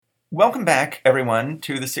Welcome back, everyone,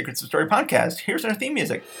 to the Secrets of Story podcast. Here's our theme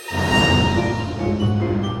music.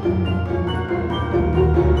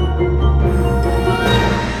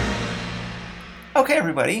 Okay,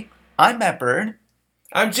 everybody. I'm Matt Bird.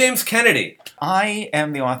 I'm James Kennedy. I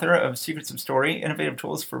am the author of Secrets of Story, Innovative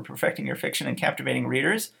Tools for Perfecting Your Fiction and Captivating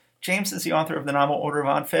Readers. James is the author of the novel Order of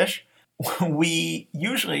Odd Fish. We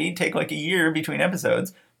usually take like a year between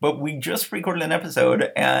episodes, but we just recorded an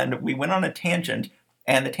episode and we went on a tangent.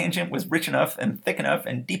 And the tangent was rich enough and thick enough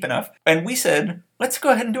and deep enough. And we said, let's go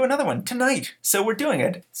ahead and do another one tonight. So we're doing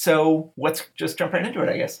it. So let's just jump right into it,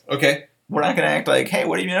 I guess. Okay. We're not going to act like, hey,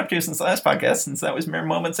 what have you been up to since the last podcast, since that was mere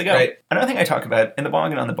moments ago. Right. Another thing I talk about in the blog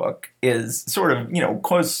and on the book is sort of,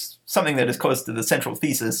 something that is close to the central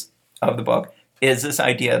thesis of the book is this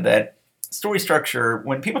idea that story structure,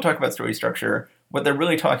 when people talk about story structure, what they're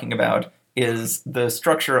really talking about is the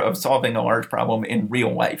structure of solving a large problem in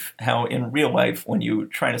real life. How in real life, when you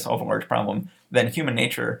try to solve a large problem, then human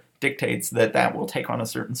nature dictates that that will take on a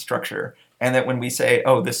certain structure. And that when we say,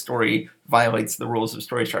 oh, this story violates the rules of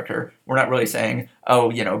story structure, we're not really saying,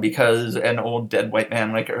 because an old dead white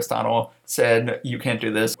man like Aristotle said you can't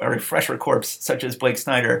do this, or a fresher corpse such as Blake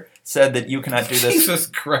Snyder said that you cannot do this. Jesus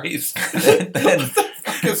Christ. What the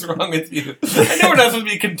fuck is wrong with you? I know we're not supposed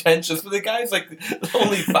to be contentious, but the guy's like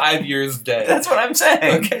only 5 years dead. That's what I'm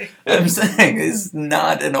saying. Okay. I'm saying he's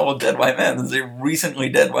not an old dead white man. This is a recently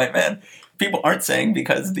dead white man. People aren't saying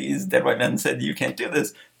because these dead white men said you can't do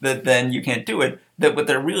this, that then you can't do it. That what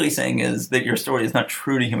they're really saying is that your story is not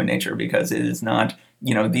true to human nature because it is not,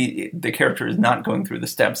 the character is not going through the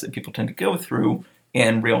steps that people tend to go through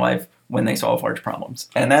in real life when they solve large problems.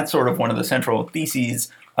 And that's sort of one of the central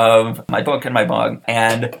theses of my book and my blog.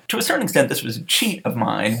 And to a certain extent, this was a cheat of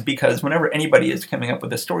mine because whenever anybody is coming up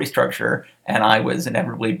with a story structure, and I was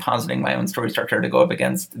inevitably positing my own story structure to go up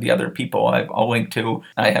against the other people, I'll link to,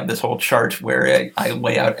 I have this whole chart where I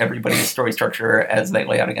lay out everybody's story structure as they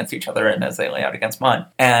lay out against each other and as they lay out against mine.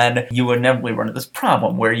 And you inevitably run into this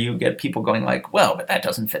problem where you get people going like, well, but that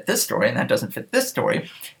doesn't fit this story and that doesn't fit this story.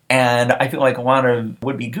 And I feel like a lot of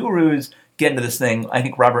would-be gurus get into this thing. I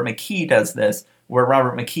think Robert McKee does this, where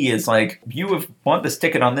Robert McKee is like, you want this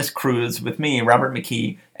ticket on this cruise with me, Robert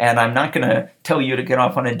McKee, and I'm not going to tell you to get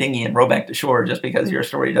off on a dinghy and row back to shore just because your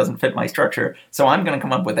story doesn't fit my structure. So I'm going to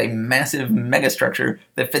come up with a massive mega structure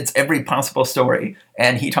that fits every possible story.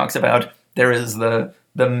 And he talks about there is the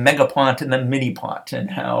mega plot and the mini plot,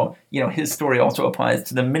 and how, his story also applies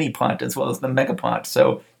to the mini plot as well as the mega plot.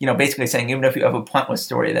 So, basically saying even if you have a plotless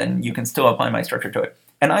story, then you can still apply my structure to it.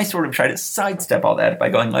 And I sort of try to sidestep all that by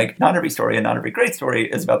going like, not every story and not every great story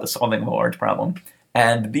is about the solving of a large problem.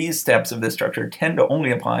 And these steps of this structure tend to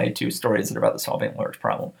only apply to stories that are about the solving of a large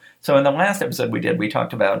problem. So in the last episode we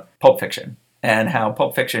talked about Pulp Fiction and how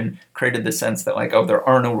Pulp Fiction created this sense that like, oh, there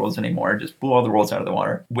are no rules anymore, just blew all the rules out of the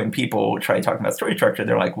water. When people try talking about story structure,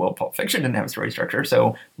 they're like, well, Pulp Fiction didn't have a story structure,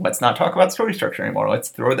 so let's not talk about story structure anymore. Let's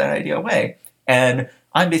throw that idea away. And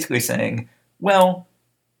I'm basically saying, well,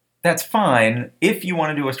 that's fine. If you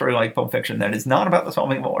want to do a story like Pulp Fiction that is not about the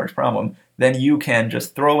solving of a large problem, then you can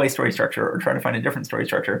just throw away story structure or try to find a different story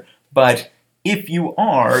structure. But if you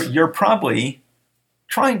are, you're probably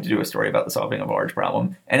trying to do a story about the solving of a large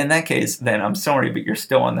problem. And in that case, then I'm sorry, but you're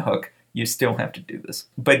still on the hook. You still have to do this.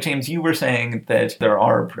 But James, you were saying that there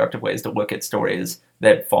are productive ways to look at stories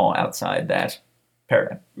that fall outside that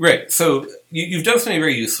paradigm. Right. So you've done something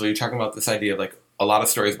very useful. You're talking about this idea of like, a lot of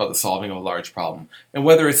stories about the solving of a large problem. And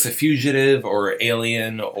whether it's The Fugitive or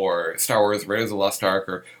Alien or Star Wars Raiders of the Lost Ark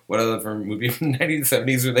or whatever movie from the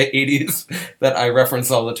 1970s or the 80s that I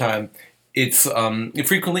reference all the time, it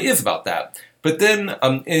frequently is about that. But then,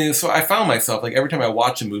 so I found myself, like every time I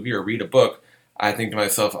watch a movie or read a book, I think to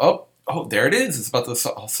myself, oh, there it is. It's about the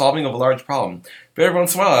solving of a large problem. But every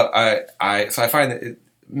once in a while, I find that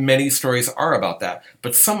many stories are about that,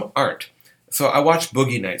 but some aren't. So I watched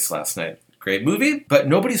Boogie Nights last night. Great movie, but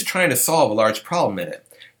nobody's trying to solve a large problem in it.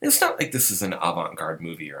 It's not like this is an avant-garde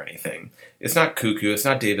movie or anything. It's not cuckoo. It's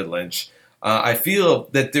not David Lynch. I feel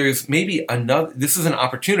that there's maybe this is an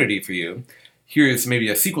opportunity for you. Here's maybe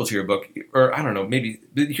a sequel to your book, or I don't know,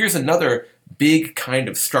 here's another big kind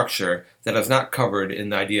of structure that is not covered in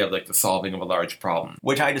the idea of like the solving of a large problem.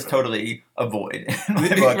 Which I just totally avoid in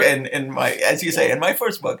my book. And in my, as you say, in my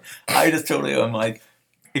first book, I just totally am like,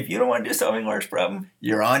 if you don't want to do solving a large problem,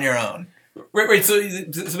 you're on your own. Right. So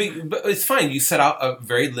but it's fine. You set out a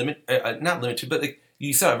very not limited, but like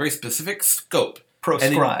you set out a very specific scope.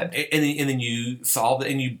 Proscribed. And then you solve it,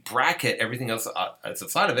 and you bracket everything else that's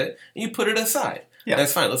outside of it, and you put it aside. Yeah.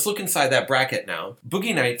 That's fine. Let's look inside that bracket now.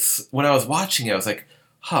 Boogie Nights, when I was watching it, I was like,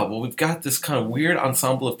 well, we've got this kind of weird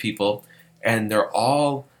ensemble of people, and they're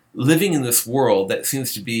all living in this world that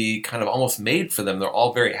seems to be kind of almost made for them. They're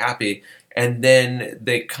all very happy, and then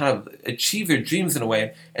they kind of achieve their dreams in a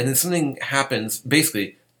way, and then something happens,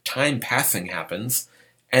 basically time passing happens,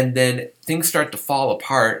 and then things start to fall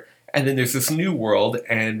apart, and then there's this new world,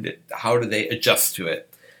 and how do they adjust to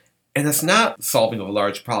it? And that's not solving of a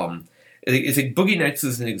large problem. I think Boogie Nights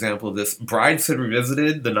is an example of this. Brideshead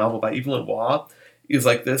Revisited, the novel by Evelyn Waugh, is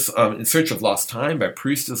like this. In Search of Lost Time by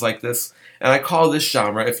Proust is like this. And I call this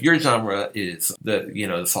genre, if your genre is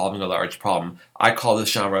the solving a large problem, I call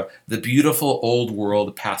this genre the beautiful old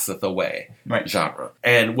world passeth away genre.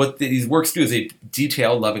 And what these works do is they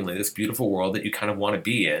detail lovingly this beautiful world that you kind of want to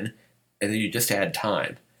be in, and then you just add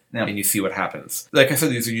time. Yeah. And you see what happens. Like I said,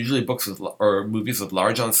 these are usually books or movies with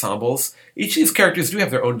large ensembles. Each of these characters do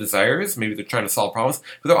have their own desires. Maybe they're trying to solve problems,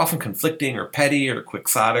 but they're often conflicting or petty or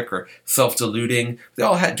quixotic or self-deluding. They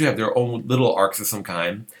all do have their own little arcs of some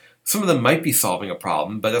kind. Some of them might be solving a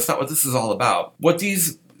problem, but that's not what this is all about. What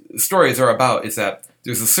these stories are about is that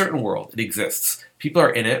there's a certain world. It exists. People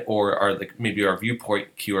are in it, or are like maybe our viewpoint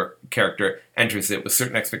character enters it with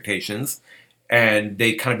certain expectations, and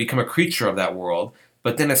they kind of become a creature of that world.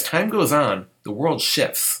 But then as time goes on, the world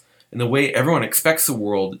shifts. And the way everyone expects the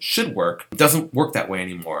world should work doesn't work that way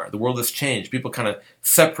anymore. The world has changed. People kind of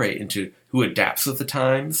separate into who adapts with the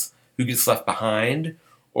times, who gets left behind,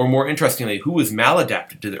 or more interestingly, who is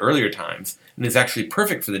maladapted to the earlier times and is actually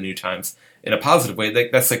perfect for the new times in a positive way.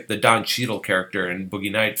 That's like the Don Cheadle character in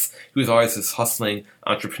Boogie Nights, who's always this hustling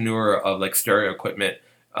entrepreneur of like stereo equipment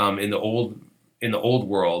in the old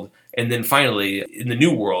world. And then finally, in the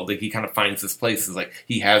new world, like he kind of finds this place. Is like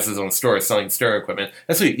he has his own store selling stereo equipment.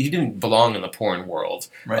 That's why he didn't belong in the porn world.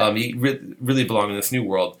 Right. He really belonged in this new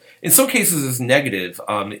world. In some cases, it's negative.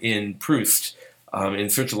 In Proust, in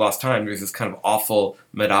Search of Lost Time, there's this kind of awful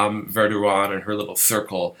Madame Verdurin and her little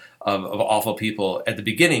circle of awful people. At the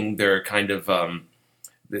beginning, they're kind of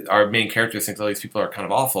our main characters think all these people are kind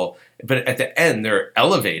of awful, but at the end they're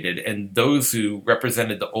elevated, and those who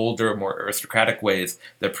represented the older, more aristocratic ways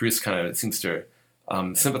that Proust kind of seems to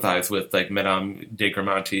sympathize with, like Madame de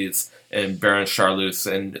Gramantes and Baron Charlus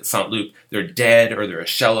and Saint-Loup, they're dead or they're a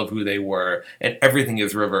shell of who they were, and everything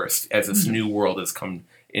is reversed as this new world has come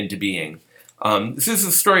into being. This is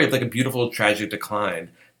a story of like a beautiful tragic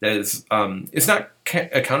decline that is it's not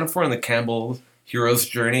accounted for in the Campbell hero's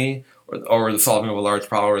journey or the solving of a large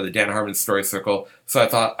problem or the Dan Harmon story circle. So I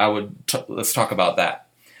thought I would let's talk about that.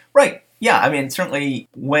 Right. Yeah. I mean, certainly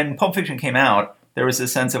when Pulp Fiction came out, there was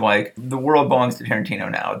this sense of like the world belongs to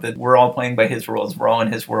Tarantino now, that we're all playing by his rules, we're all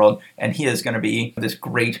in his world, and he is going to be this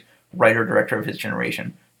great writer-director of his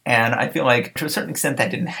generation. And I feel like to a certain extent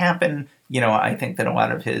that didn't happen. I think that a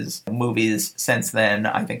lot of his movies since then,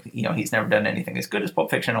 I think, he's never done anything as good as Pulp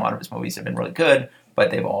Fiction. A lot of his movies have been really good,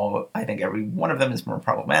 but I think every one of them is more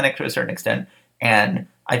problematic to a certain extent. And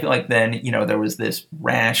I feel like then, there was this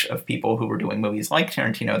rash of people who were doing movies like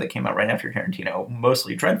Tarantino that came out right after Tarantino,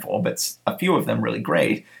 mostly dreadful, but a few of them really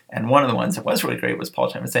great. And one of the ones that was really great was Paul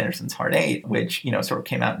Thomas Anderson's Hard Eight, which, sort of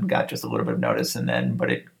came out and got just a little bit of notice, but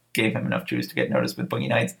it gave him enough juice to get noticed with Boogie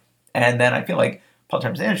Nights. And then I feel like Paul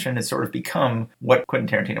Thomas Anderson has sort of become what Quentin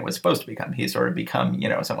Tarantino was supposed to become. He's sort of become,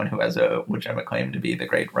 someone who has a legitimate claim to be the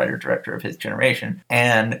great writer-director of his generation.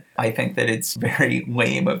 And I think that it's very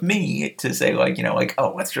lame of me to say, let's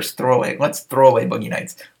throw away Boogie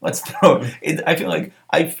Nights. I feel like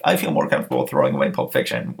I feel more comfortable throwing away Pulp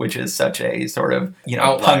Fiction, which is such a sort of,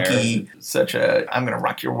 outlier. Punky, I'm going to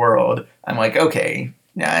rock your world. I'm like, okay,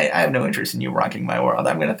 I have no interest in you rocking my world.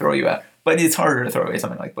 I'm going to throw you out. But it's harder to throw away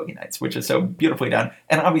something like Boogie Nights, which is so beautifully done,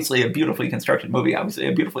 and obviously a beautifully constructed movie, obviously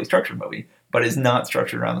a beautifully structured movie, but is not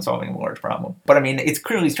structured around the solving of a large problem. But I mean, it's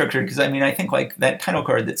clearly structured because, I think like that title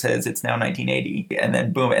card that says it's now 1980, and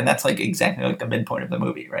then boom, and that's like exactly like the midpoint of the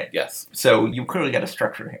movie, right? Yes. So you clearly got a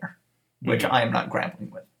structure here, which I am not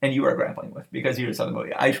grappling with, and you are grappling with because you just saw the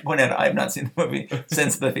movie. I should point out I have not seen the movie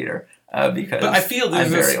since the theater because but I feel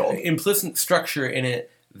there's this implicit structure in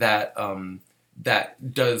it that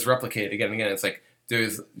that does replicate again and again. It's like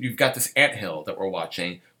you've got this anthill that we're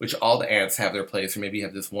watching, which all the ants have their place, or maybe you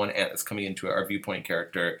have this one ant that's coming into our viewpoint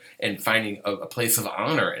character and finding a place of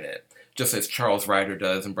honor in it, just as Charles Ryder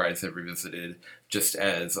does in Brideshead Revisited, just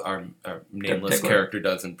as our nameless character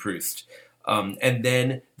does in Proust. And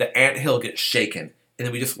then the anthill gets shaken, and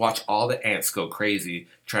then we just watch all the ants go crazy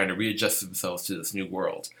trying to readjust themselves to this new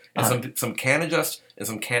world. And some can adjust, and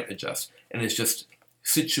some can't adjust. And it's just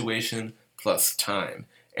situation plus time.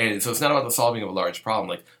 And so it's not about the solving of a large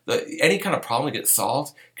problem. Like any kind of problem that gets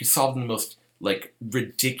solved could solve in the most like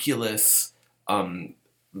ridiculous,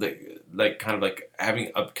 like kind of like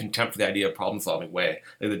having a contempt for the idea of problem solving way.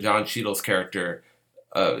 Like the John Cheadle's character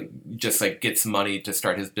just like gets money to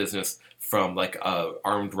start his business from like a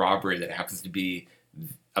armed robbery that happens to be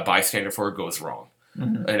a bystander for it goes wrong.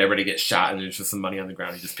 And everybody gets shot and there's just some money on the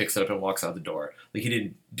ground. He just picks it up and walks out the door. Like he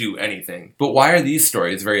didn't do anything. But why are these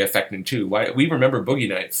stories very affecting too? Why we remember Boogie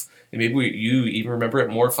Nights, and maybe you even remember it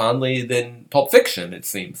more fondly than Pulp Fiction, it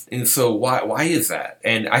seems. And so why is that?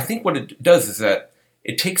 And I think what it does is that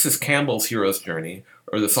it takes this Campbell's hero's journey,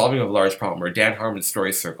 or the solving of a large problem, or Dan Harmon's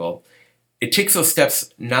story circle. It takes those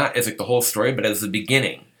steps not as like the whole story, but as the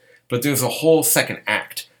beginning. But there's a whole second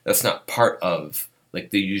act that's not part of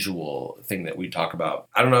like the usual thing that we talk about.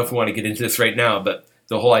 I don't know if we want to get into this right now, but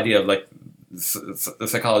the whole idea of like the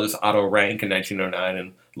psychologist Otto Rank in 1909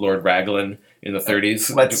 and Lord Raglan in the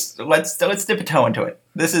 30s. Let's dip a toe into it.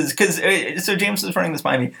 This is because so James was running this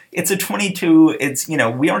by me. It's a 22. It's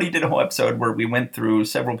we already did a whole episode where we went through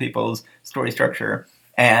several people's story structure.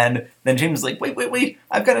 And then James was like, wait,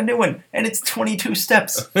 I've got a new one, and it's 22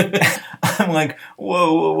 steps. I'm like,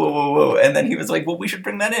 whoa. And then he was like, well, we should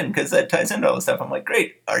bring that in, because that ties into all the stuff. I'm like,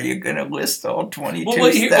 great, are you going to list all 22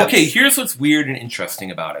 steps? Okay, here's what's weird and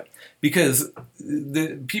interesting about it. Because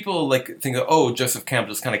the people like think, Joseph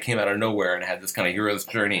Campbell just kind of came out of nowhere and had this kind of hero's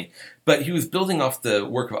journey. But he was building off the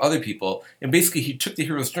work of other people, and basically he took the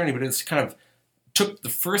hero's journey, but it's kind of took the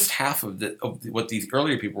first half of what these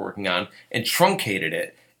earlier people were working on and truncated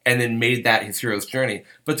it and then made that his hero's journey.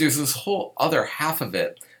 But there's this whole other half of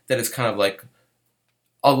it that is kind of like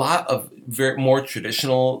a lot of very more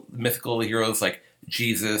traditional mythical heroes like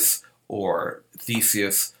Jesus or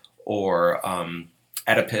Theseus or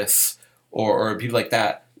Oedipus or people like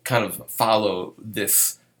that kind of follow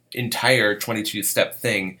this entire 22-step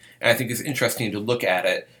thing. And I think it's interesting to look at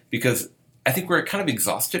it because I think we're kind of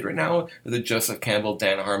exhausted right now with the Joseph Campbell,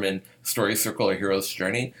 Dan Harmon story circle or hero's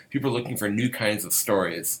journey. People are looking for new kinds of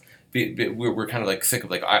stories. We're kind of like sick of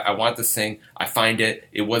like, I want this thing, I find it,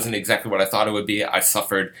 it wasn't exactly what I thought it would be, I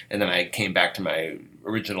suffered, and then I came back to my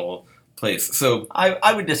original place. So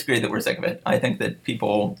I would disagree that we're sick of it. I think that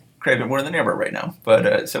people crave it more than ever right now.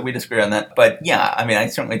 But so we disagree on that. But yeah, I mean, I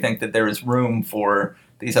certainly think that there is room for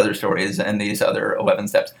these other stories and these other 11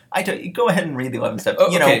 steps. I tell you, go ahead and read the 11 steps.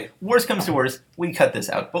 Okay. Worst comes to worst, we cut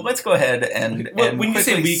this out. But let's go ahead and when you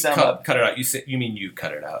say we cut it out, you mean you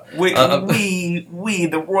cut it out. We,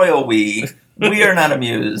 the royal we are not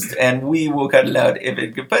amused, and we will cut it out if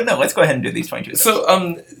it. But no, let's go ahead and do these 22 steps.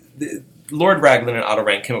 So, Lord Raglan and Otto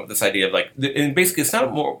Rank came up with this idea of like, and basically it's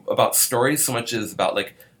not more about stories so much as about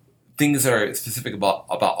like things that are specific about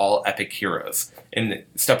all epic heroes. And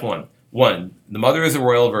step one, the mother is a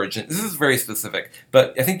royal virgin. This is very specific,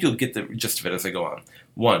 but I think you'll get the gist of it as I go on.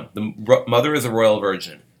 1, the mother is a royal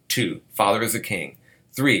virgin. 2, father is a king.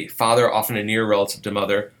 3, father often a near relative to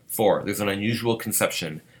mother. 4, there's an unusual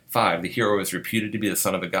conception. 5, the hero is reputed to be the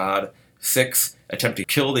son of a god. 6, attempt to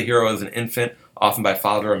kill the hero as an infant, often by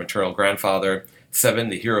father or maternal grandfather. 7,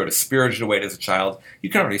 the hero is spirited away as a child. You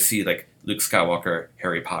can already see like Luke Skywalker,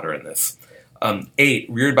 Harry Potter in this. 8,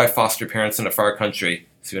 reared by foster parents in a far country.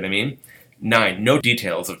 See what I mean? 9, no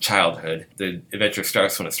details of childhood. The adventure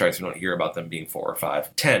starts when it starts. We don't hear about them being 4 or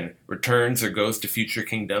 5. 10, returns or goes to future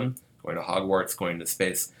kingdom, going to Hogwarts, going to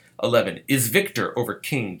space. 11, is victor over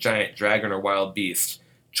king, giant, dragon, or wild beast.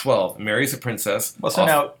 12, marries a princess. Well,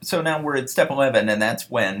 so now we're at step 11, and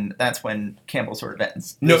that's when Campbell sort of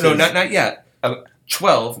ends. Not yet.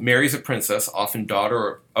 12, marries a princess, often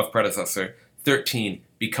daughter of predecessor. 13,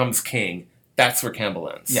 becomes king. That's where Campbell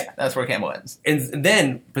ends. Yeah, that's where Campbell ends. And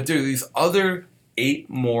then, but there are these other 8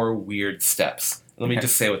 more weird steps. Let me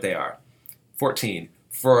just say what they are. 14,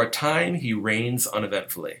 for a time he reigns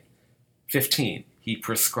uneventfully. 15, he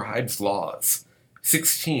prescribes laws.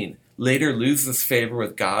 16, later loses favor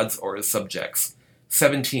with gods or his subjects.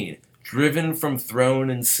 17, driven from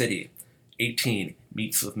throne and city. 18,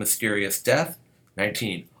 meets with mysterious death.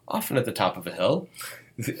 19, often at the top of a hill.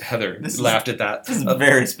 Heather laughed at that. This is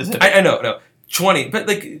very specific. I know, no. 20, but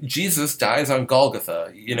like Jesus dies on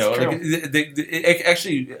Golgotha, it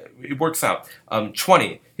works out.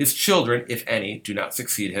 20, his children, if any, do not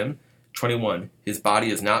succeed him. 21, his body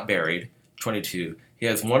is not buried. 22, he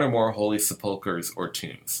has one or more holy sepulchres or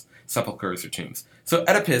tombs. So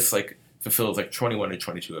Oedipus fulfills 21 and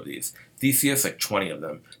 22 of these. Theseus 20 of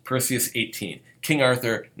them. Perseus 18. King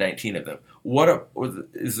Arthur 19 of them. What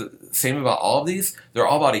is the same about all of these? They're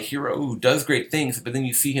all about a hero who does great things, but then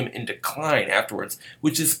you see him in decline afterwards,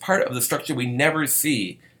 which is part of the structure we never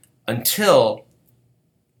see until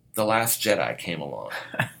The Last Jedi came along.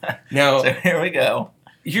 Now, so here we go.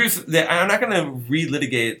 I'm not going to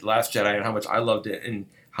relitigate The Last Jedi and how much I loved it and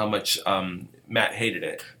how much Matt hated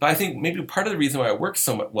it. But I think maybe part of the reason why it works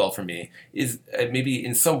so well for me is maybe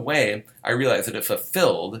in some way I realized that it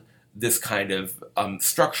fulfilled this kind of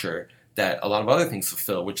structure that a lot of other things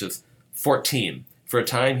fulfill, which is 14. For a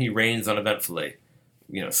time, he reigns uneventfully.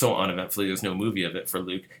 So uneventfully, there's no movie of it for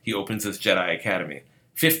Luke. He opens his Jedi Academy.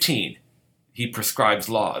 15. He prescribes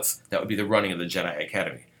laws. That would be the running of the Jedi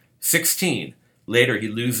Academy. 16. Later, he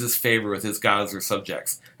loses favor with his gods or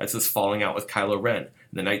subjects. That's his falling out with Kylo Ren,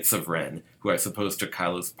 the Knights of Ren, who I suppose took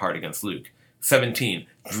Kylo's part against Luke. 17.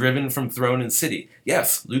 Driven from throne and city.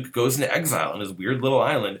 Yes, Luke goes into exile on his weird little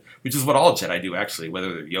island, which is what all Jedi do, actually,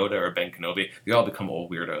 whether they're Yoda or Ben Kenobi. They all become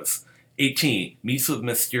old weirdos. 18. Meets with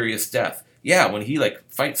mysterious death. Yeah, when he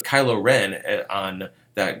fights Kylo Ren on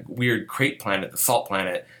that weird crate planet, the salt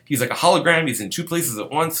planet, he's like a hologram. He's in two places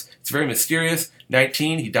at once. It's very mysterious.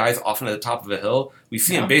 19, he dies often at the top of a hill. We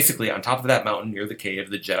see him basically on top of that mountain near the cave,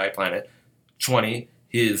 the Jedi planet. 20,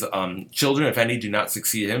 his children, if any, do not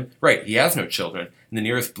succeed him. Right, he has no children. And the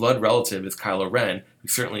nearest blood relative is Kylo Ren, who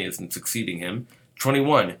certainly isn't succeeding him.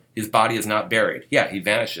 21, his body is not buried. Yeah, he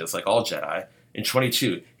vanishes like all Jedi. And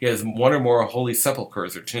 22, he has one or more holy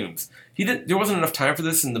sepulchres or tombs. There wasn't enough time for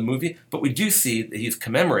this in the movie, but we do see that he's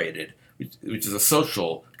commemorated, which is a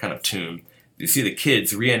social kind of tomb. You see the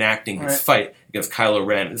kids reenacting his fight against Kylo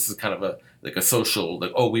Ren. This is kind of a social,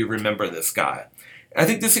 we remember this guy. And I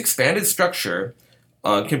think this expanded structure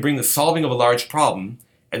can bring the solving of a large problem,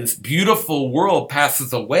 and this beautiful world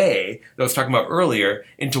passes away, that I was talking about earlier,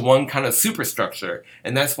 into one kind of superstructure.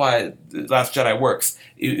 And that's why The Last Jedi works.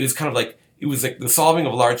 It was kind of it was the solving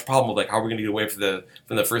of a large problem of how are we going to get away from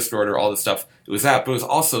the First Order, all this stuff. It was that, but it was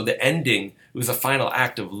also the ending. It was a final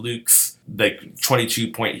act of Luke's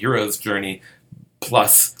 22-point hero's journey,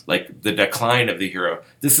 plus the decline of the hero.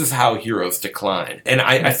 This is how heroes decline. And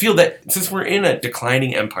I feel that since we're in a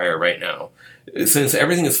declining empire right now, since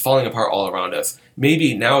everything is falling apart all around us,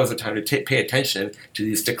 maybe now is the time to pay attention to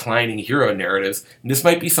these declining hero narratives. And this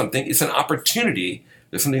might be something, it's an opportunity.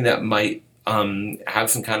 There's something that might have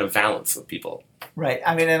some kind of balance with people. Right.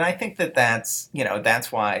 I mean, and I think that's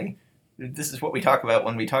why this is what we talk about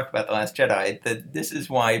when we talk about The Last Jedi, that this is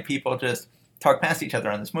why people just talk past each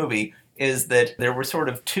other on this movie, is that there were sort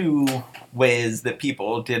of two ways that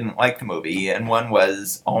people didn't like the movie, and one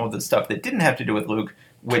was all of the stuff that didn't have to do with Luke,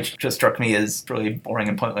 which just struck me as really boring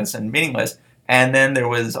and pointless and meaningless. And then there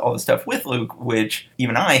was all the stuff with Luke, which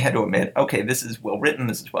even I had to admit, okay, this is well written,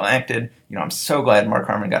 this is well acted. I'm so glad Mark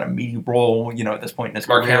Harmon got a meaty role, at this point in his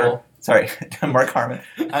career. Hamill. Sorry, Mark Harmon.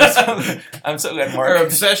 I'm so glad Mark. Our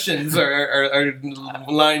obsessions, our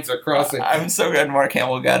lines are crossing. I'm so glad Mark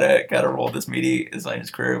Hamill got a role this meaty in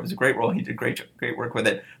his career. It was a great role. He did great work with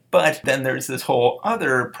it. But then there's this whole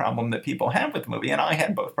other problem that people have with the movie, and I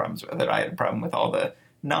had both problems with it. I had a problem with all the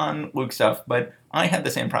non-Luke stuff, but I had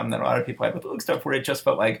the same problem that a lot of people had with Luke stuff, where it just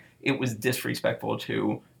felt like it was disrespectful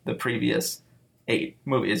to the previous 8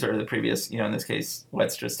 movies, or the previous, in this case,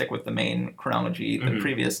 let's just stick with the main chronology, the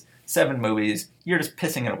previous 7 movies. You're just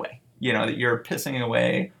pissing it away. That you're pissing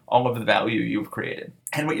away all of the value you've created.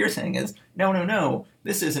 And what you're saying is, no,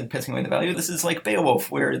 this isn't pissing away the value. This is like Beowulf,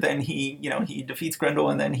 where then he defeats Grendel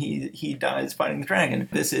and then he dies fighting the dragon.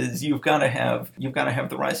 This is, you've got to have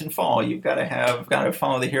the rise and fall. You've got to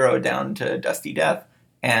follow the hero down to dusty death.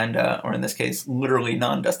 And, or in this case, literally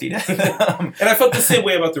non-dusty death. And I felt the same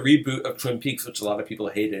way about the reboot of Twin Peaks, which a lot of people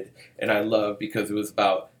hated, and I loved because it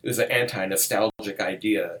was an anti-nostalgic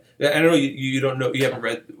idea. I know you don't know, you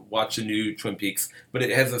haven't watched the new Twin Peaks, but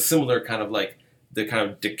it has a similar kind of the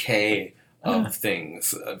kind of decay of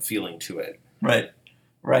things feeling to it.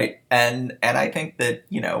 Right. And I think that,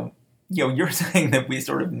 you're saying that we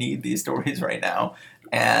sort of need these stories right now,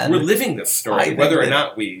 and we're living this story, whether or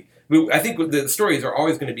not I think the stories are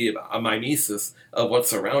always going to be a mimesis of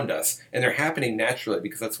what's around us, and they're happening naturally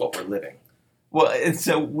because that's what we're living. Well, and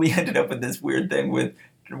so we ended up with this weird thing with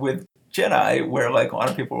Jedi, where a lot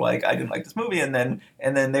of people were like, I didn't like this movie, and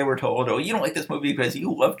then they were told, oh, you don't like this movie because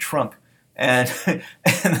you love Trump, and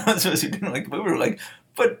those of us who didn't like the movie were like,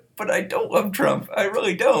 but I don't love Trump. I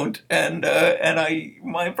really don't. And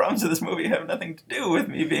my problems with this movie have nothing to do with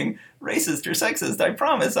me being racist or sexist. I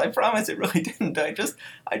promise it really didn't. I just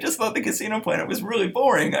thought the Casino Planet was really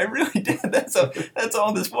boring. I really did. That's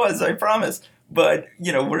all this was, I promise. But,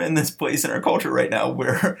 we're in this place in our culture right now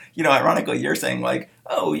where, ironically you're saying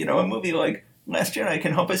a movie like Last Jedi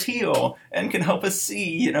can help us heal and can help us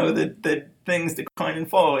see, that things decline and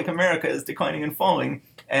fall, like America is declining and falling.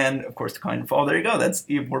 And, of course, decline and fall, there you go.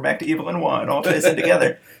 We're back to evil and what. It all ties in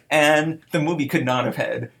together. And the movie could not have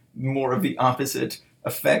had more of the opposite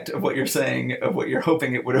effect of what you're saying, of what you're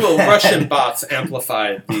hoping it would have Well, had. Russian bots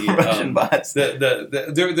amplified the Russian bots.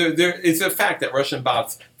 It's a fact that Russian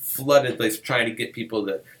bots flooded place trying to get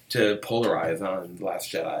people to polarize on The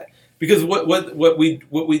Last Jedi. Because what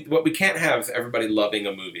we can't have is everybody loving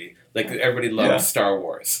a movie like everybody loves Star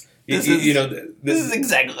Wars. This is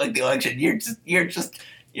exactly like the election. You're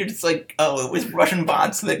just like, oh, it was Russian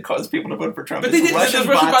bots that caused people to vote for Trump. But they didn't. Russian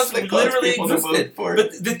bots that literally caused people existed. to vote for.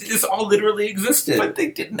 But this all literally existed. But they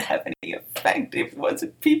didn't have any effect. It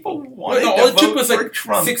wasn't people wanted all to it took vote was for like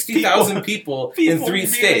Trump. 60,000 people in 3 really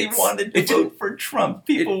states. Wanted to vote for Trump.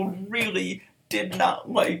 People really did not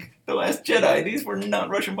like The Last Jedi. These were not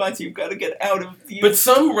Russian bots. You've got to get out of the... But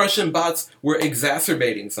some Russian bots were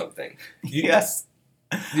exacerbating something. Yes.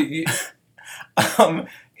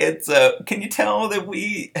 It's can you tell that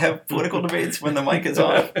we have political debates when the mic is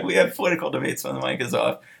off? We have political debates when the mic is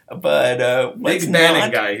off. But Big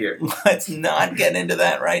Bannon guy here. Let's not get into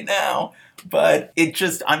that right now. But I'm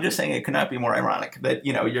just saying it could not be more ironic that,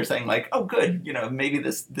 you're saying like, oh good, maybe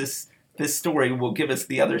this story will give us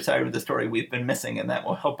the other side of the story we've been missing, and that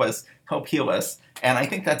will help heal us. And I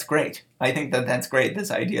think that's great. I think that's great.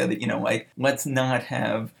 This idea that, let's not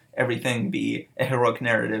have everything be a heroic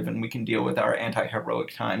narrative, and we can deal with our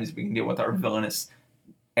anti-heroic times. We can deal with our villainous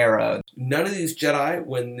era. None of these Jedi,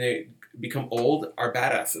 when they become old, are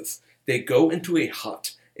badasses. They go into a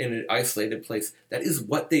hut in an isolated place. That is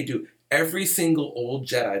what they do. Every single old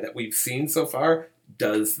Jedi that we've seen so far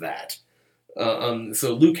does that.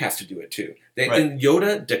 So Luke has to do it too. And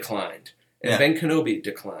Yoda declined. And Ben Kenobi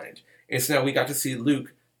declined. And so now we got to see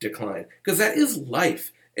Luke decline. Because that is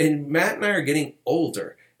life. And Matt and I are getting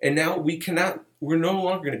older. And now we're no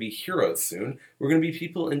longer going to be heroes soon. We're going to be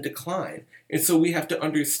people in decline. And so we have to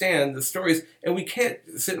understand the stories. And we can't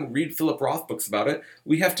sit and read Philip Roth books about it.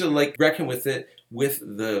 We have to reckon with it with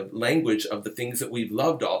the language of the things that we've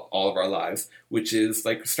loved all of our lives, which is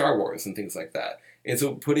like Star Wars and things like that. And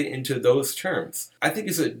so put it into those terms. I think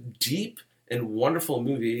it's a deep and wonderful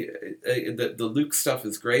movie. The Luke stuff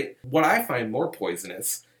is great. What I find more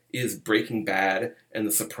poisonous is Breaking Bad and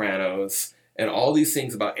The Sopranos and all these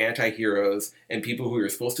things about anti-heroes and people who you're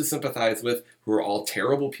supposed to sympathize with, who are all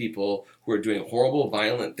terrible people, who are doing horrible,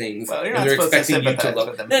 violent things. Well, you're not supposed to sympathize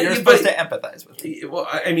with them. You're supposed to empathize with them. Well,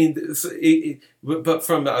 I mean, but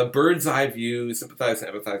from a bird's eye view, sympathize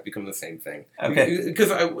and empathize become the same thing. Okay.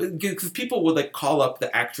 Because people would call up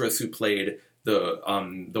the actress who played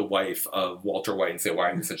the wife of Walter White and say,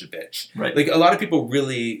 why are you such a bitch? Right. A lot of people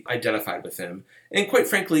really identified with him. And quite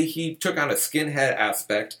frankly, he took on a skinhead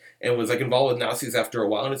aspect and was involved with Nazis after a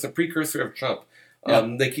while, and it's a precursor of Trump. Yeah.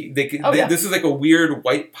 This is a weird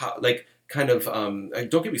white kind of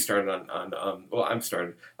don't get me started on I'm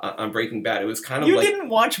started on Breaking Bad. It was kind of You didn't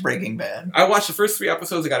watch Breaking Bad. I watched the first 3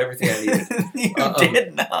 episodes. I got everything I needed.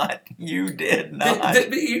 You did not.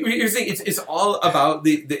 You're saying it's all about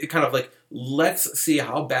the kind of let's see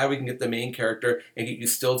how bad we can get the main character and get you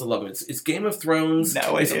still to love him. It's Game of Thrones.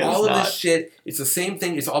 No, it it's is all not. of this shit. It's the same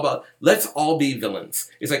thing. It's all about let's all be villains.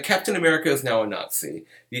 It's like Captain America is now a Nazi.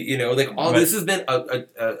 All this has been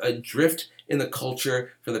a drift in the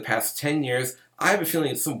culture for the past 10 years. I have a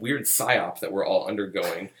feeling it's some weird psyop that we're all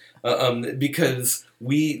undergoing because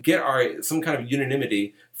we get some kind of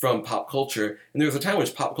unanimity from pop culture. And there was a time in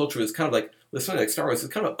which pop culture was kind of like Star Wars,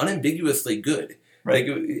 it's kind of unambiguously good. Right.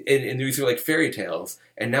 And these are fairy tales.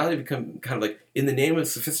 And now they become kind of in the name of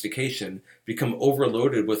sophistication, become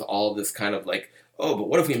overloaded with all this kind of oh, but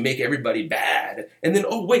what if we make everybody bad? And then,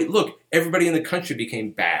 oh, wait, look, everybody in the country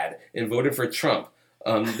became bad and voted for Trump.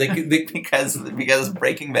 Because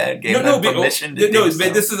Breaking Bad gave them permission to do so.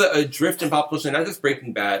 But this is a drift in pop culture, not just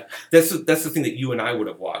Breaking Bad. That's the thing that you and I would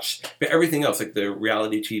have watched. But everything else, the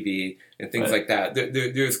reality TV and things like that,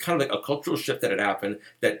 there's kind of a cultural shift that had happened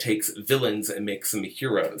that takes villains and makes them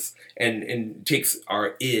heroes, and takes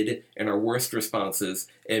our id and our worst responses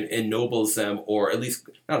and ennobles them, or at least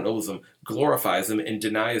not ennobles them, glorifies them and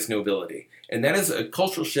denies nobility. And that is a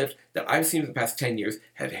cultural shift that I've seen in the past 10 years,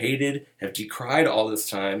 have hated, have decried all this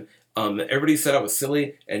time. Everybody said I was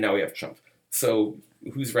silly, and now we have Trump. So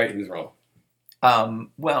who's right, who's wrong?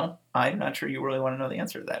 Well, I'm not sure you really want to know the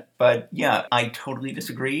answer to that. But yeah, I totally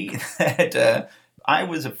disagree that I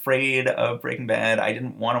was afraid of Breaking Bad. I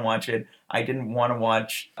didn't want to watch it. I didn't want to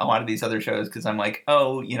watch a lot of these other shows because I'm like,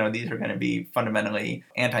 oh, these are going to be fundamentally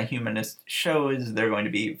anti-humanist shows. They're going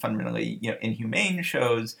to be fundamentally, inhumane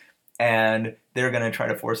shows. And they're going to try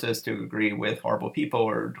to force us to agree with horrible people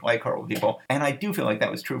or to like horrible people. And I do feel like that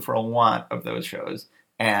was true for a lot of those shows.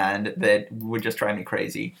 and that would just drive me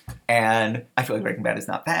crazy. And I feel like Breaking Bad is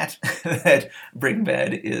not that. That Breaking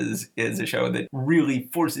Bad is a show that really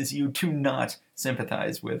forces you to not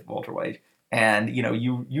sympathize with Walter White. And,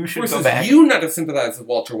 you should go back. You not to sympathize with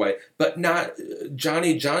Walter White, but not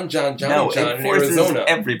Johnny John in Arizona.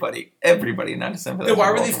 Everybody not to sympathize Then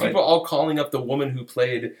why with were these Walter people White. all calling up the woman who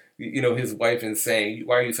played, his wife and saying,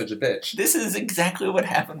 "Why are you such a bitch?" This is exactly what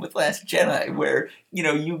happened with Last Jedi, where,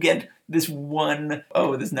 you get this one,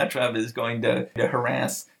 this nutjob is going to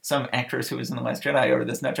harass some actress who was in The Last Jedi, or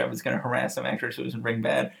this nutjob is going to harass some actress who was in Breaking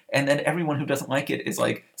Bad, and then everyone who doesn't like it is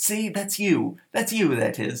like, see, that's you,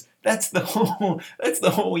 that is. That's the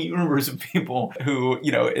whole universe of people who,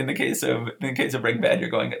 in the case of Breaking Bad, you're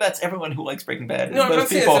going, that's everyone who likes Breaking Bad. No, I'm not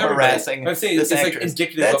saying it's everybody. Harassing I'm saying this it's actress. like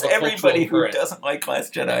indicative That's of a everybody cultural who current. doesn't like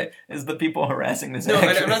Last Jedi is the people harassing this No,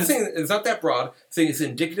 actress. I'm not saying it's not that broad. I'm saying it's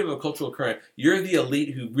indicative of a cultural current. You're the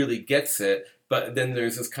elite who really gets it, but then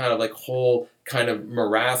there's this kind of like whole kind of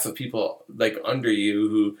morass of people like under you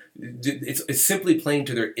who it's simply playing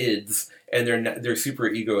to their ids, and their super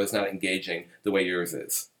ego is not engaging the way yours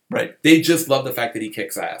is. Right. They just love the fact that he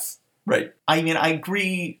kicks ass. Right. I mean, I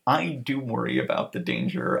agree. I do worry about the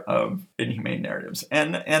danger of inhumane narratives.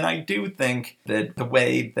 And I do think that the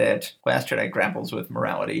way that Last Jedi grapples with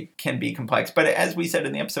morality can be complex. But as we said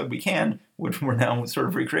in the episode We Can, which we're now sort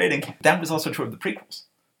of recreating, that was also true of the prequels.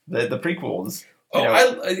 The prequels.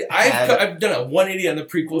 I've done a 180 on the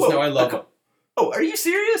prequels. Now I love them. Oh, are you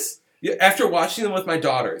serious? Yeah, after watching them with my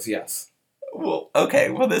daughters, yes. Well, okay.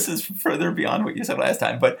 Well, this is further beyond what you said last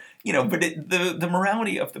time, but the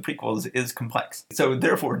morality of the prequels is complex. So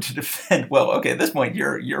therefore, to defend, at this point,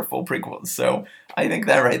 you're full prequels. So I think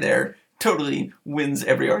that right there totally wins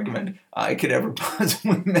every argument I could ever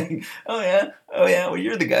possibly make. Oh yeah. Well,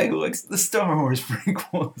 you're the guy who likes the Star Wars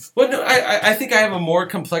prequels. Well, no, I think I have a more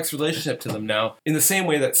complex relationship to them now. In the same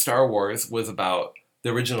way that Star Wars was about. The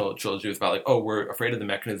original trilogy was about we're afraid of the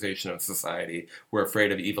mechanization of society. We're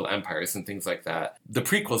afraid of evil empires and things like that. The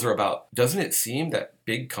prequels are about, doesn't it seem that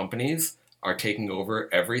big companies are taking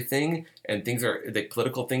over everything and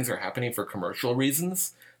political things are happening for commercial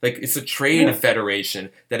reasons? Like, it's a trade federation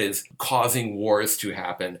that is causing wars to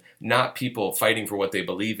happen, not people fighting for what they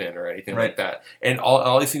believe in or anything like that. And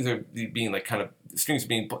all these things are being like kind of, strings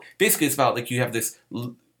being, basically it's about like you have this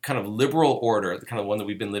kind of liberal order, the kind of one that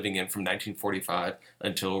we've been living in from 1945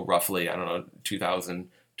 until roughly, 2000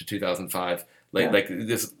 to 2005, like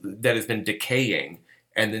this, that has been decaying,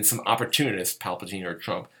 and then some opportunist, Palpatine or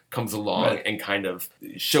Trump, comes along and kind of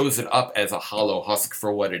shows it up as a hollow husk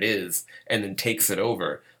for what it is, and then takes it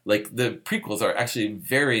over. Like, the prequels are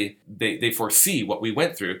actually they foresee what we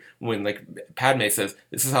went through when, like, Padme says,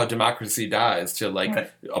 this is how democracy dies, to,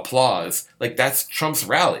 like, applause. Like, that's Trump's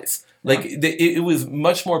rallies. Like, it was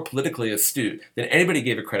much more politically astute than anybody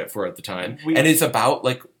gave it credit for at the time. And it's about,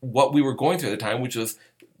 like, what we were going through at the time, which was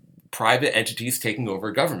private entities taking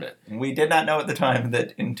over government. We did not know at the time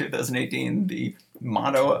that in 2018, the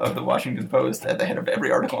motto of the Washington Post at the head of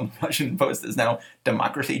every article in the Washington Post is now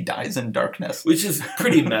 "Democracy dies in darkness," which is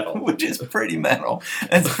pretty metal.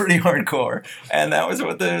 That's pretty hardcore. And that was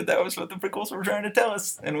what the prequels were trying to tell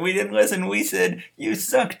us. And we didn't listen. We said, "You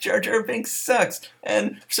suck. Jar Jar Binks sucks."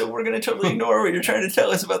 And so we're going to totally ignore what you're trying to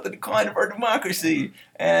tell us about the decline of our democracy.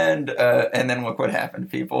 And then look what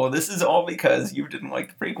happened, people. This is all because you didn't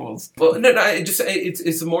like the prequels. Well, no,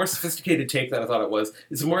 it's a more sophisticated take than I thought it was.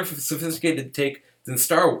 It's a more sophisticated take than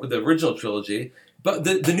the original trilogy. But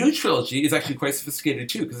the new trilogy is actually quite sophisticated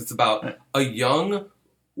too, because it's about a young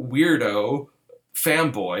weirdo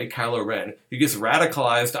fanboy, Kylo Ren, who gets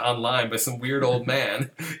radicalized online by some weird old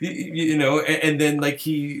man, and then but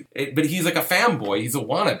he's like a fanboy. He's a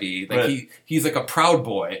wannabe. Like he's like a Proud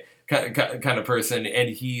Boy kind of person, and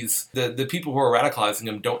he's the people who are radicalizing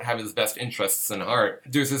him don't have his best interests in heart.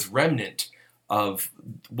 There's this remnant of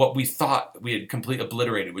what we thought we had completely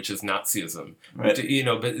obliterated, which is Nazism. Right.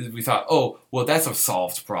 But we thought, that's a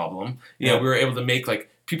solved problem. We were able to make, like,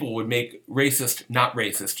 people would make racist, not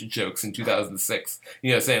racist jokes in 2006.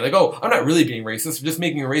 Saying like, I'm not really being racist. I'm just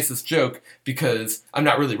making a racist joke because I'm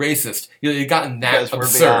not really racist. You've gotten that because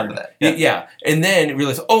absurd. We're beyond that. And then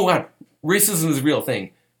realize, God, racism is a real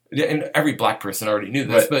thing. And every black person already knew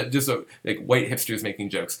this, but just like white hipsters making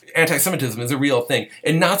jokes. Anti-Semitism is a real thing.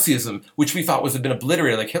 And Nazism, which we thought had been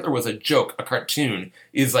obliterated, like Hitler was a joke, a cartoon,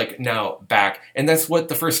 is like now back. And that's what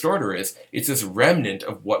the First Order is. It's this remnant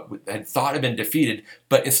of what had thought had been defeated.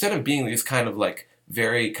 But instead of being these kind of like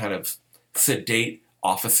very kind of sedate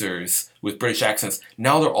officers with British accents,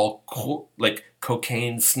 now they're all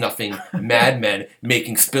cocaine snuffing madmen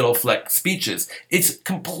making spittle fleck speeches. It's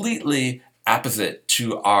completely opposite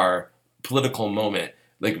to our political moment,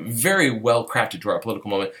 like very well crafted to our political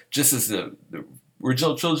moment, just as the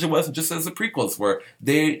original trilogy was, and just as the prequels were.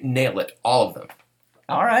 They nail it, all of them.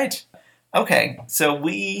 All right. Okay, so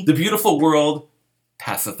The beautiful world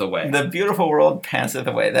passeth away. The beautiful world passeth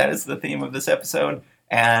away. That is the theme of this episode.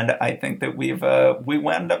 And I think that we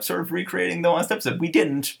wound up sort of recreating the last episode. We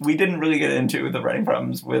didn't really get into the writing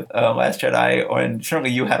problems with Last Jedi, and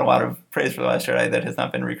certainly you had a lot of praise for The Last Jedi that has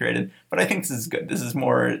not been recreated. But I think this is good. This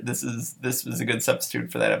was a good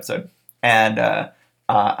substitute for that episode, and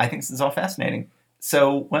I think this is all fascinating.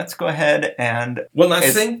 So let's go ahead and one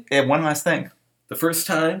last thing. One last thing. The first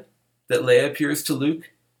time that Leia appears to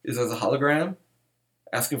Luke is as a hologram,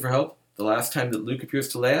 asking for help. The last time that Luke appears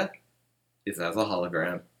to Leia is as a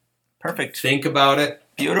hologram. Perfect. Think about it.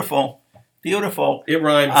 Beautiful. It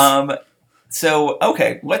rhymes. So,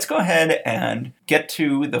 okay, let's go ahead and get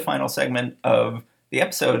to the final segment of the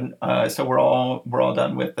episode. So we're all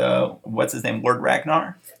done with what's his name, Lord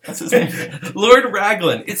Ragnar. What's his name? Lord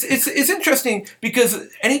Raglan. It's interesting because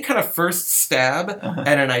any kind of first stab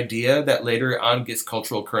at an idea that later on gets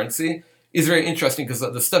cultural currency is very interesting, because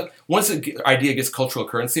the stuff, once an idea gets cultural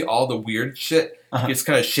currency, all the weird shit gets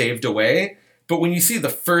kind of shaved away. But when you see the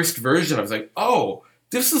first version, I was like, oh,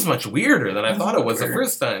 this is much weirder than I thought it was the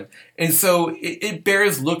first time. And so it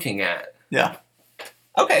bears looking at. Yeah.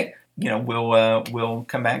 Okay. We'll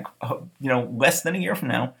come back, less than a year from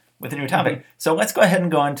now with a new topic. So let's go ahead and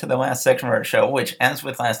go on to the last section of our show, which, as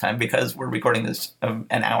with last time, because we're recording this an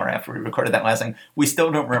hour after we recorded that last thing, we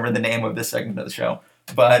still don't remember the name of this segment of the show.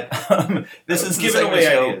 But this is the segment of the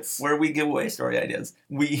show ideas. Where we give away story ideas.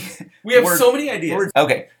 We have so many ideas.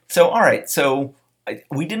 Okay, so all right, so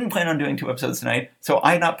we didn't plan on doing 2 episodes tonight, so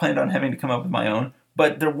I not planned on having to come up with my own.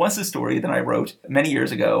 But there was a story that I wrote many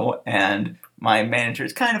years ago, and my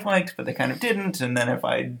managers kind of liked, but they kind of didn't. And then if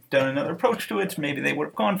I'd done another approach to it, maybe they would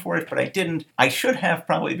have gone for it, but I didn't. I should have,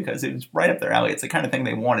 probably, because it was right up their alley. It's the kind of thing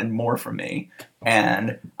they wanted more from me,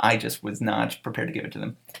 and I just was not prepared to give it to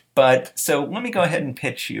them. But, so let me go ahead and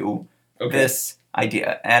pitch you this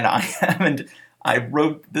idea. And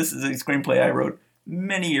this is a screenplay I wrote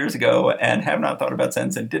many years ago and have not thought about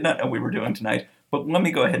since and did not know we were doing tonight. But let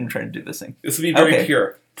me go ahead and try to do this thing. This will be very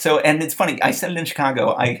pure. So, and it's funny, I said it in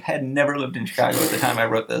Chicago. I had never lived in Chicago at the time I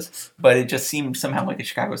wrote this, but it just seemed somehow like a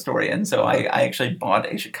Chicago story. And so I actually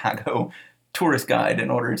bought a Chicago tourist guide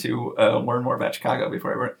in order to learn more about Chicago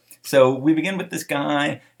before I wrote it. So we begin with this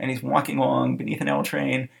guy, and he's walking along beneath an L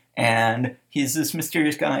train, and he's this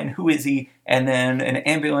mysterious guy, and who is he? And then an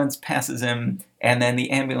ambulance passes him, and then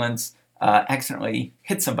the ambulance accidentally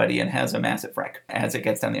hits somebody and has a massive wreck as it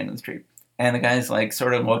gets down the end of the street. And the guy's like,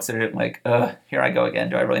 sort of looks at it like, here I go again.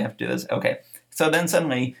 Do I really have to do this? Okay. So then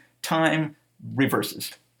suddenly time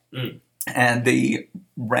reverses. And the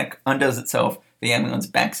wreck undoes itself. The ambulance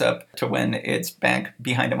backs up to when it's back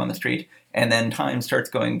behind him on the street. And then time starts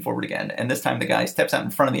going forward again. And this time the guy steps out in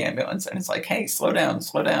front of the ambulance. And it's like, hey, slow down,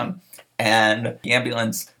 slow down. And the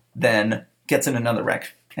ambulance then gets in another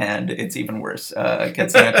wreck. And it's even worse.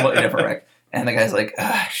 Gets in a completely different wreck. And the guy's like,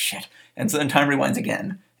 shit. And so then time rewinds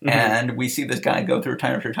again. And we see this guy go through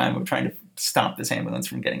time after time of trying to stop this ambulance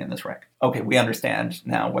from getting in this wreck. Okay, we understand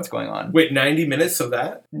now what's going on. Wait, 90 minutes of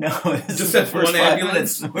that? No, this is the first 5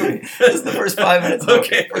 minutes of the movie. This is the first 5 minutes of the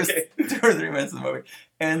movie. First 2 or 3 minutes of the movie.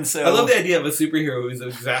 And so, I love the idea of a superhero who's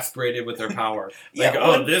exasperated with their power.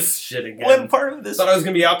 This shit again. One part of this, thought I was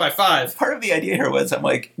going to be out by 5. Part of the idea here was, I'm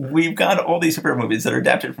like, we've got all these superhero movies that are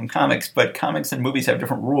adapted from comics, but comics and movies have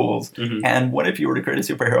different rules. And what if you were to create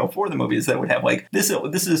a superhero for the movies that would have, like, this is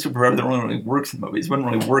a superhero that only really works in movies, wouldn't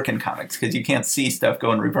really work in comics, because you can't see stuff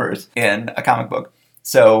go in reverse in a comic book.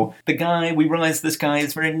 So the guy, we realize this guy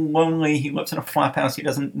is very lonely. He lives in a flop house. He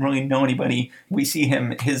doesn't really know anybody. We see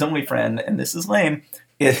him, his only friend, and this is lame,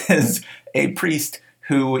 is a priest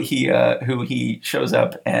who he shows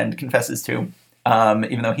up and confesses to,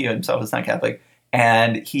 even though he himself is not Catholic.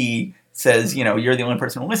 And he says, you're the only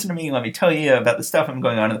person who will listen to me. Let me tell you about the stuff I'm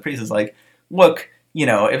going on. And the priest is like, look,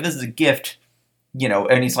 if this is a gift,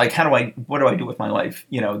 and he's like, what do I do with my life?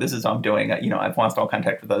 This is what I'm doing. I've lost all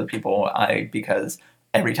contact with other people. Because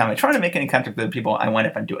every time I try to make any contact with other people, I wind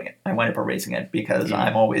up undoing it. I wind up erasing it because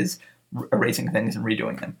I'm always erasing things and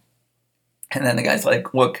redoing them. And then the guy's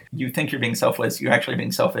like, look, you think you're being selfless. You're actually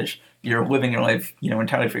being selfish. You're living your life,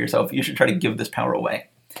 entirely for yourself. You should try to give this power away.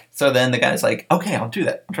 So then the guy's like, okay, I'll do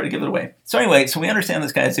that. I'll try to give it away. So anyway, we understand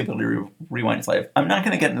this guy has the ability to rewind his life. I'm not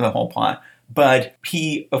going to get into the whole plot. But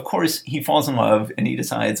he falls in love and he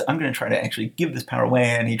decides, I'm going to try to actually give this power away.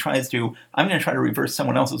 And I'm going to try to reverse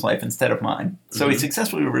someone else's life instead of mine. So he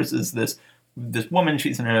successfully reverses this this woman,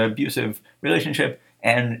 she's in an abusive relationship,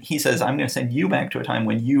 and he says, I'm going to send you back to a time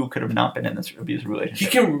when you could have not been in this abusive He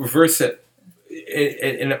relationship. can reverse it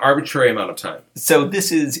in an arbitrary amount of time. So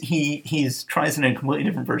this is, he's tries in a completely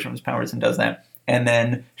different version of his powers and does that. And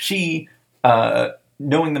then she,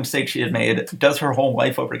 knowing the mistake she had made, does her whole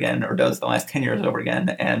life over again, or does the last 10 years over again,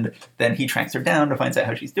 and then he tracks her down to find out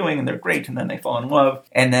how she's doing, and they're great, and then they fall in love.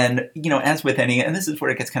 And then, as with any, and this is where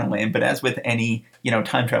it gets kind of lame, but as with any,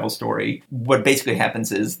 time travel story, what basically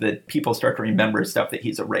happens is that people start to remember stuff that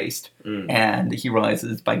he's erased, and he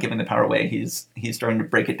realizes by giving the power away, he's starting to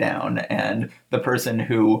break it down, and the person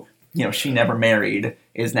who she never married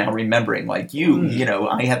is now remembering, like,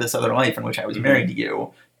 I had this other life in which I was married to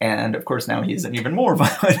you. And, of course, now he's an even more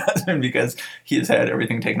violent husband because he has had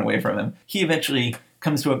everything taken away from him. He eventually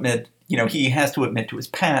comes to admit, he has to admit to his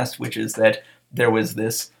past, which is that there was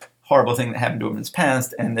this horrible thing that happened to him in his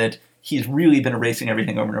past, and that he's really been erasing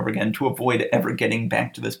everything over and over again to avoid ever getting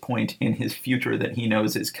back to this point in his future that he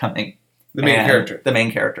knows is coming. The main character. The main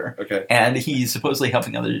character. Okay. And he's supposedly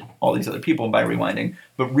helping all these other people by rewinding,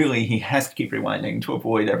 but really he has to keep rewinding to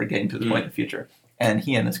avoid ever getting to the point in the future. And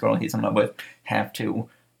he and this girl he's in love with have to,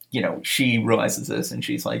 she realizes this, and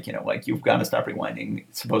she's like, you've got to stop rewinding,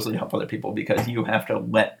 supposedly help other people, because you have to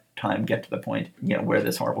let time get to the point, where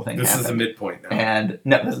this horrible thing happened. This is the midpoint now. And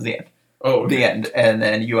no, this is the end. Oh, okay. The end, and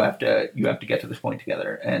then you have to get to this point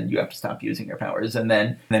together, and you have to stop using your powers, and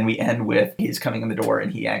then we end with he's coming in the door,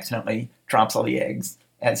 and he accidentally drops all the eggs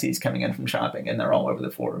as he's coming in from shopping, and they're all over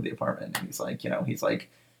the floor of the apartment, and he's like,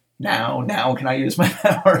 now can I use my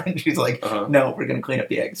power? And she's like, no, we're gonna clean up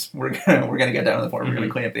the eggs. We're gonna get down to the floor. We're gonna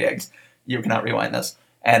clean up the eggs. You cannot rewind this,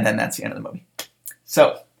 and then that's the end of the movie.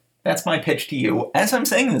 So. That's my pitch to you. As I'm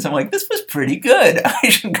saying this, I'm like, this was pretty good. I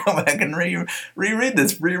should go back and reread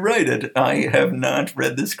this, rewrite it. I have not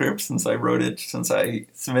read the script since I wrote it, since I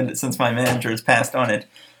submitted it, since my manager has passed on it.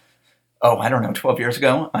 Oh, I don't know, 12 years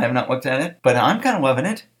ago. I have not looked at it, but I'm kind of loving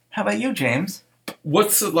it. How about you, James?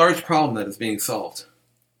 What's the large problem that is being solved?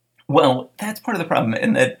 Well, that's part of the problem,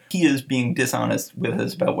 in that he is being dishonest with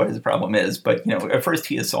us about what his problem is. But, at first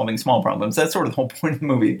he is solving small problems. That's sort of the whole point of the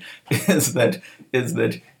movie, is that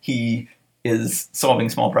he is solving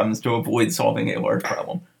small problems to avoid solving a large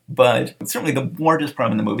problem. But certainly the largest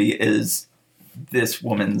problem in the movie is this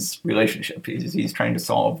woman's relationship. He's trying to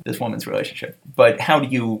solve this woman's relationship. But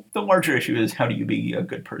the larger issue is, how do you be a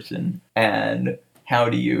good person? And how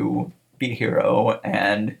do you be a hero?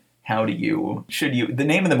 And the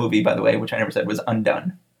name of the movie, by the way, which I never said, was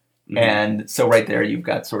Undone. Mm-hmm. And so right there, you've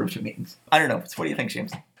got sort of two meanings. I don't know. What do you think,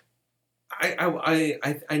 James?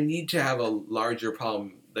 I need to have a larger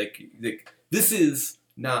problem. Like this is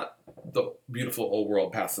not the beautiful old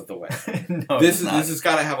world passeth away. No, this has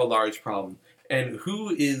got to have a large problem. And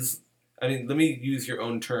let me use your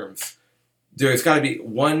own terms. There's got to be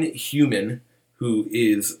one human who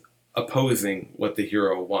is opposing what the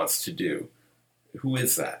hero wants to do. Who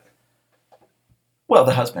is that? Well,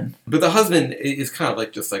 the husband. But the husband is kind of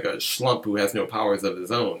like just like a schlump who has no powers of his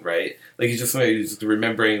own, right? Like he's just somebody who's just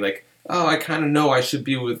remembering, like, oh, I kind of know I should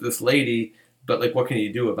be with this lady, but like, what can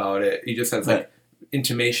you do about it? He just has like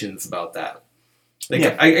intimations about that. Like,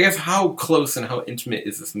 yeah. I guess how close and how intimate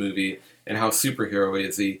is this movie, and how superhero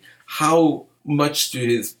is he? How much do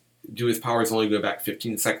his powers only go back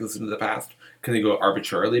 15 seconds into the past? Can they go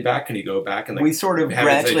arbitrarily back? Can he go back and we sort of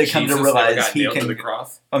gradually come to realize he can. To the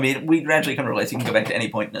cross? We gradually come to realize he can go back to any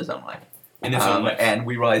point in his own life. And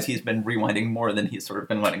we realize he's been rewinding more than he's sort of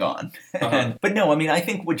been letting on. But no, I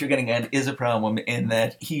think what you're getting at is a problem in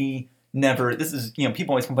that he never. This is,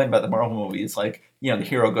 people always complain about the Marvel movies, like, the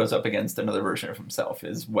hero goes up against another version of himself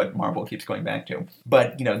is what Marvel keeps going back to.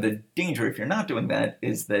 But, the danger if you're not doing that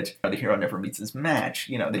is that the hero never meets his match.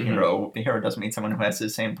 The hero doesn't meet someone who has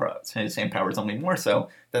his same powers, only more so,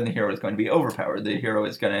 then the hero is going to be overpowered. If the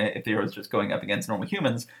hero is just going up against normal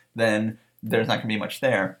humans, then there's not going to be much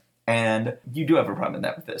there. And you do have a problem in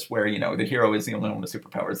that with this, where, the hero is the only one with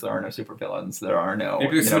superpowers. There are no supervillains. There are no...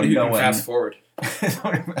 Maybe there's somebody who can fast forward.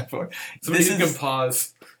 Somebody who can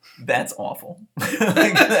pause. That's awful.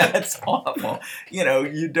 That's awful.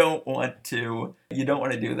 You don't want to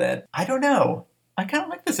do that. I don't know. I kind of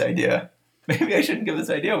like this idea. Maybe I shouldn't give this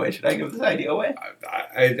idea away. Should I give this idea away?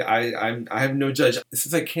 I have no judge.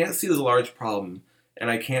 Since I can't see the large problem, and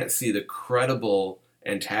I can't see the credible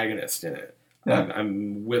antagonist in it, yeah.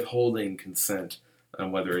 I'm withholding consent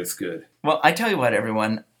on whether it's good. Well, I tell you what,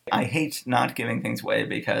 everyone, I hate not giving things away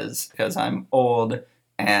because I'm old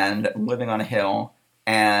and living on a hill,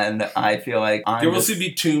 and I feel like there will soon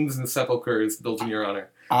be tombs and sepulchers built in your honor.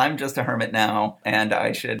 I'm just a hermit now, and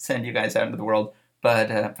I should send you guys out into the world.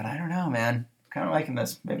 But I don't know, man. kind of liking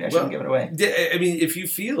this. Maybe I shouldn't give it away. Yeah, I mean, if you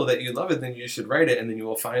feel that you love it, then you should write it, and then you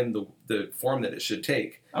will find the form that it should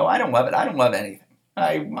take. Oh, I don't love it. I don't love anything.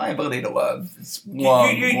 My ability to love is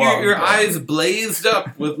long. Your eyes blazed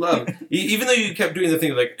up with love. Even though you kept doing the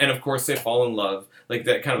thing like, and of course they fall in love, like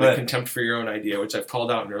that kind of like contempt for your own idea, which I've called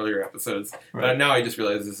out in earlier episodes. Right. But now I just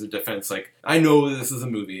realize this is a defense. Like, I know this is a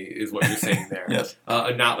movie, is what you're saying there. Yes.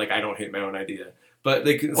 Not like I don't hate my own idea. But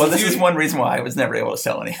like, well, this is one reason why I was never able to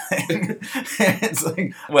sell anything. It's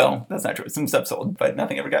like, well, that's not true. Some stuff sold, but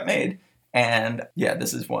nothing ever got made. And yeah,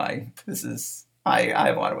 this is why. I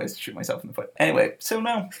have a lot of ways to shoot myself in the foot. Anyway, so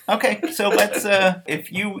no. Okay, so let's,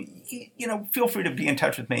 if you feel free to be in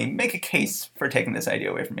touch with me. Make a case for taking this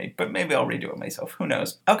idea away from me, but maybe I'll redo it myself. Who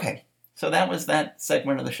knows? Okay, so that was that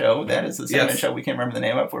segment of the show. That is the segment of the show we can't remember the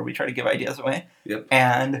name of, where we try to give ideas away. Yep.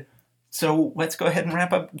 And so let's go ahead and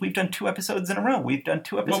wrap up. We've done 2 episodes in a row. We've done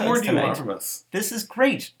 2 episodes tonight. What more do you want from us? This is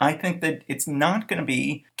great. I think that it's not going to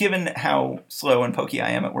be, given how slow and pokey I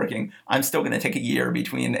am at working, I'm still going to take a year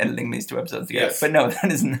between editing these 2 episodes together. Yes. But no,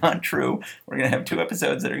 that is not true. We're going to have 2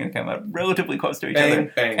 episodes that are going to come out relatively close to each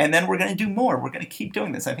other. Bang. And then we're going to do more. We're going to keep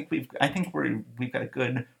doing this. I think we've got a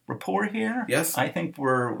good rapport here. Yes. I think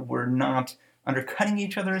we're not undercutting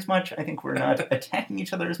each other as much. I think we're not attacking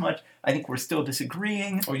each other as much. I think we're still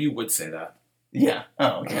disagreeing. Oh, you would say that. Yeah.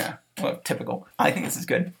 Oh, yeah. Well, typical. I think this is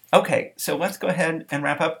good. Okay, so let's go ahead and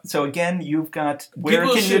wrap up. So again, you've got... Where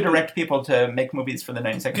can you direct people to make movies for the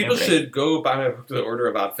 92nd People should go buy my book, The Order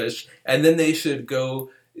of Oddfish, and then they should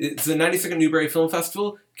go... It's the 92nd Newbery Film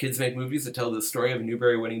Festival. Kids make movies that tell the story of a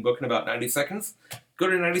Newbery winning book in about 90 seconds. Go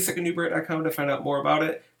to 92ndnewbery.com to find out more about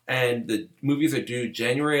it. And the movies are due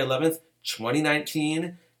January 11th,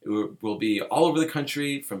 2019. It will be all over the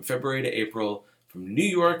country from February to April, from New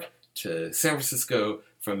York to San Francisco,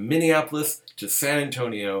 from Minneapolis to San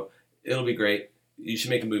Antonio. It'll be great. You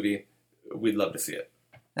should make a movie. We'd love to see it.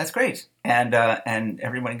 That's great. And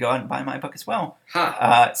everyone go out and buy my book as well.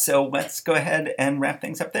 Ha! So let's go ahead and wrap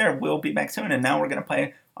things up there. We'll be back soon, and now we're going to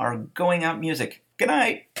play our going out music. Good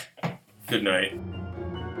night. Good night.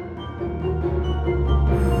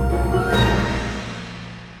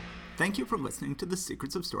 Thank you for listening to the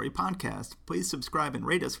Secrets of Story podcast. Please subscribe and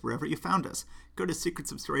rate us wherever you found us. Go to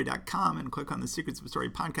secretsofstory.com and click on the Secrets of Story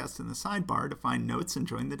podcast in the sidebar to find notes and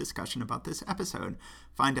join the discussion about this episode.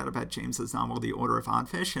 Find out about James's novel, The Order of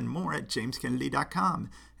Oddfish, and more at jameskennedy.com.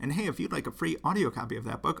 And hey, if you'd like a free audio copy of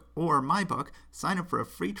that book or my book, sign up for a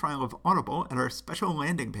free trial of Audible at our special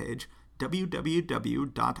landing page,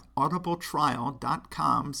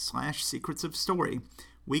 www.audibletrial.com/secretsofstory.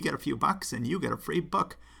 We get a few bucks and you get a free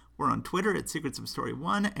book. We're on Twitter at Secrets of Story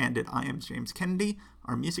 1 and at I Am James Kennedy.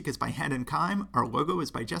 Our music is by Head and Kime. Our logo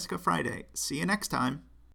is by Jessica Friday. See you next time.